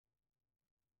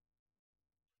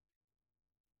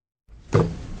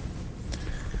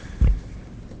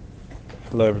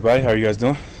Hello, everybody. How are you guys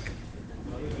doing?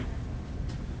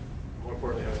 More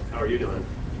importantly, how are you doing?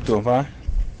 Doing fine.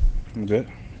 I'm good.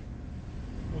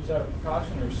 Was that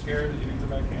caution or scared that you didn't go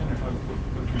back in, or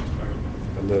what transpired?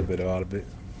 A little bit of all of it.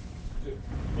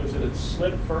 Was it a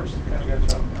slip first that kind of got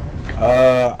chopped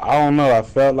down? I don't know. I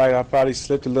felt like I probably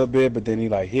slipped a little bit, but then he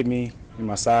like hit me in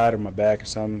my side or my back or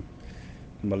something.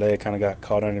 And my leg kind of got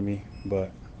caught under me, but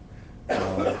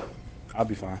I'll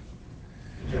be fine.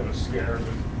 Did you have a scare?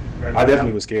 I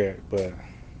definitely was scared, but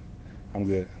I'm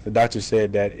good. The doctor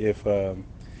said that if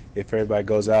everybody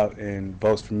goes out and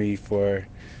votes for me for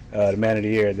the man of the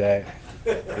year, that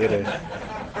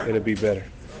it'll be better.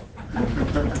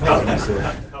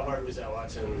 How hard was that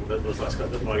watching those last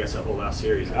couple? Well, I guess that whole last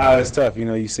series. It's tough.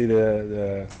 You see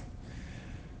the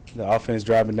offense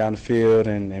driving down the field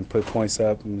and put points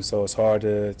up, and so it's hard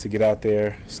to get out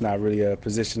there. It's not really a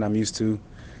position I'm used to,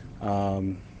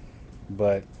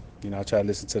 but I try to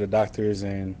listen to the doctors,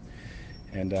 and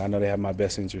I know they have my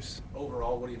best interests.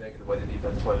 Overall, what do you make of the way the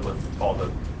defense played with all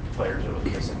the players that were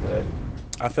missing today?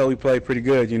 I felt we played pretty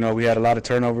good. We had a lot of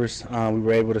turnovers. We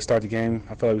were able to start the game.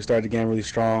 I felt like we started the game really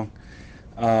strong.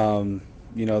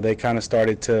 They kind of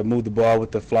started to move the ball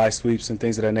with the fly sweeps and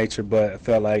things of that nature, but I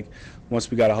felt like once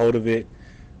we got a hold of it,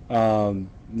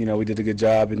 we did a good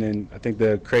job. And then I think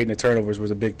creating the turnovers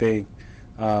was a big thing.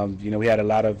 We had a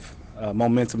lot of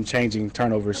momentum-changing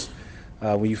turnovers.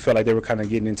 When you felt like they were kind of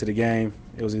getting into the game,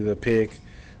 it was either a pick,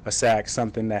 a sack,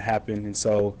 something that happened. And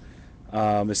so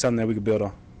it's something that we could build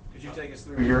on. Could you take us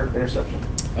through your interception?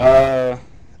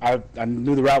 I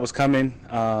knew the route was coming.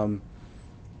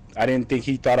 I didn't think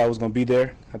he thought I was going to be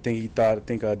there. I think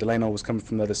Delano was coming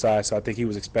from the other side, so I think he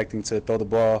was expecting to throw the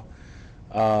ball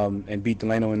and beat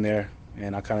Delano in there.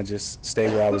 And I kind of just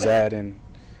stayed where I was at, and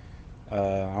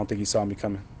I don't think he saw me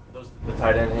coming. Are those the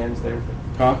tight end hands there?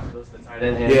 Huh? Are those the tight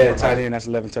end hands? Yeah, tight end. That's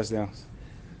 11 touchdowns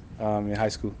in high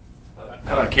school.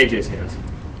 How about KJ's hands?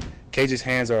 KJ's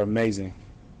hands are amazing.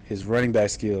 His running back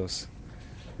skills,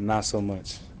 not so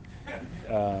much.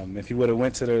 If he would have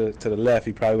went to the left,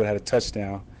 he probably would have had a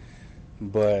touchdown.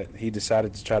 But he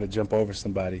decided to try to jump over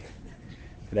somebody.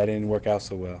 That didn't work out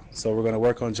so well. So we're going to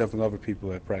work on jumping over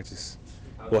people at practice.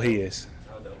 Well, he is.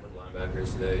 How dope were the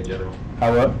linebackers today in general?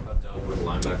 How what? How dope were the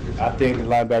linebackers? I think the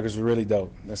linebackers were really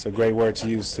dope. That's a great word to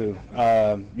use, too.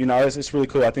 It's really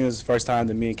cool. I think this is the first time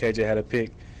that me and KJ had a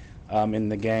pick in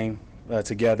the game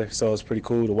together. So it's pretty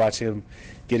cool to watch him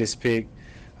get his pick.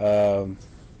 It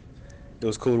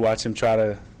was cool to watch him try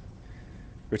to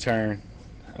return.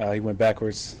 He went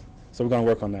backwards. So we're going to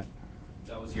work on that.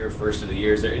 That was your first of the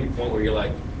year. Is there any point where you're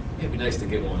like, it'd be nice to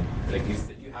get one? Like,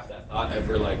 did you have that thought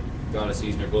ever, like, throughout a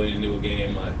season or going into a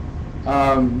game?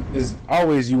 As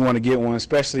always, you want to get one,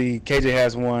 especially KJ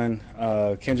has one,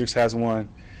 Kendricks has one,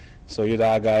 so you're the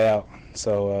odd guy out.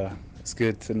 So it's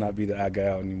good to not be the odd guy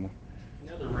out anymore.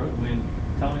 Another road win.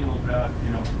 Tell me a little about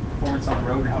performance on the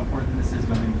road and how important this is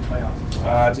going into the playoffs.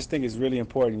 I just think it's really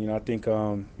important. I think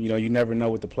you never know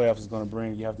what the playoffs is going to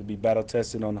bring. You have to be battle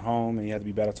tested on the home, and you have to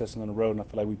be battle tested on the road. And I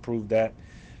feel like we proved that.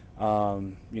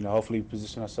 Hopefully we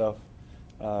position ourselves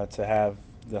to have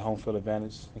the home field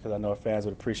advantage, because I know our fans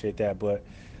would appreciate that. But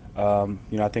I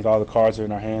think all the cards are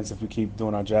in our hands. If we keep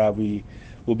doing our job,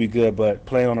 we'll be good. But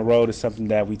playing on the road is something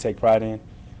that we take pride in.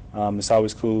 It's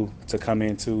always cool to come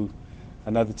into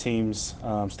another team's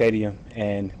stadium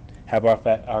and have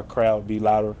our crowd be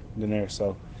louder than theirs.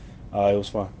 So it was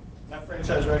fun. That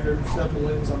franchise record, 7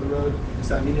 wins on the road, does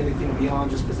that mean anything beyond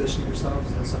just positioning yourselves?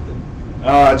 Is that something?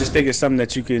 I just think it's something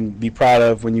that you can be proud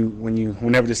of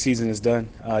whenever the season is done.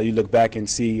 You look back and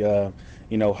see,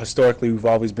 historically we've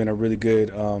always been a really good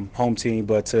home team,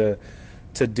 but to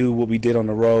do what we did on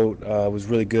the road was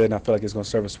really good, and I feel like it's going to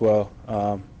serve us well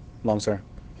long term.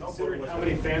 Considering how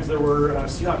many fans there were,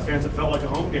 Seahawks fans, it felt like a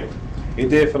home game. It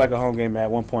did feel like a home game at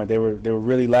one point. They were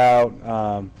really loud.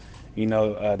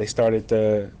 They started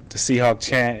the Seahawk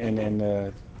chant, and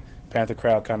the Panther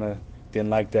crowd kind of didn't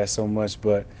like that so much,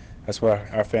 but that's what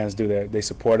our fans do. They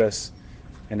support us,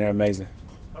 and they're amazing.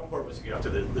 How important was to get out to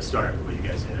the start of what you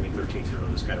guys did?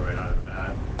 13-0 was kind of right out of the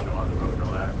bat, on the road and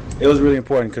all that. It was really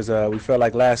important because we felt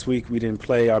like last week we didn't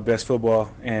play our best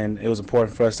football, and it was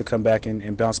important for us to come back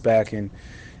and bounce back and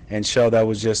show that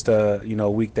was just a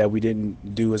week that we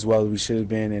didn't do as well as we should have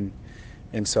been,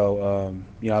 and so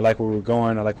I like where we're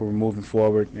going. I like where we're moving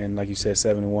forward, and like you said,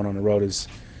 7-1 on the road is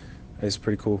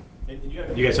pretty cool. And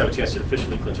you guys have a chance to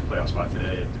officially clinch a playoff spot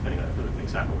today, depending on if other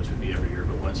things happen, which would be every year,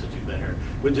 but once that you've been here.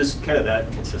 With just kind of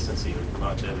that consistency and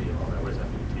longevity and all that, what does that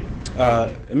mean to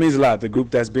you? It means a lot. The group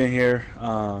that's been here,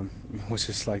 which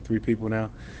is like 3 people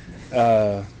now,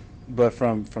 but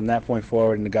from that point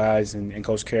forward, and the guys and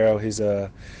Coach Carroll, his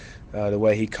the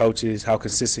way he coaches, how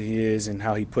consistent he is, and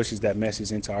how he pushes that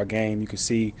message into our game. You can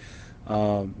see,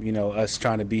 you know, us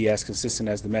trying to be as consistent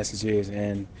as the message is.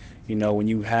 And, you know, when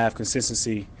you have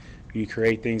consistency, you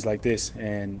create things like this.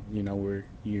 And, you know,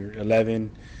 you're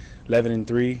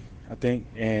 11-3, I think.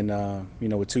 And, you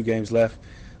know, with 2 games left,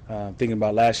 thinking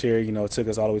about last year, you know, it took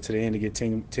us all the way to the end to get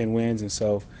 10 wins. And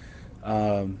so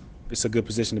it's a good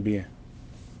position to be in.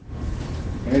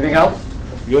 Anything else?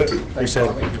 Good. Appreciate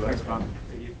it. Thanks, Bob.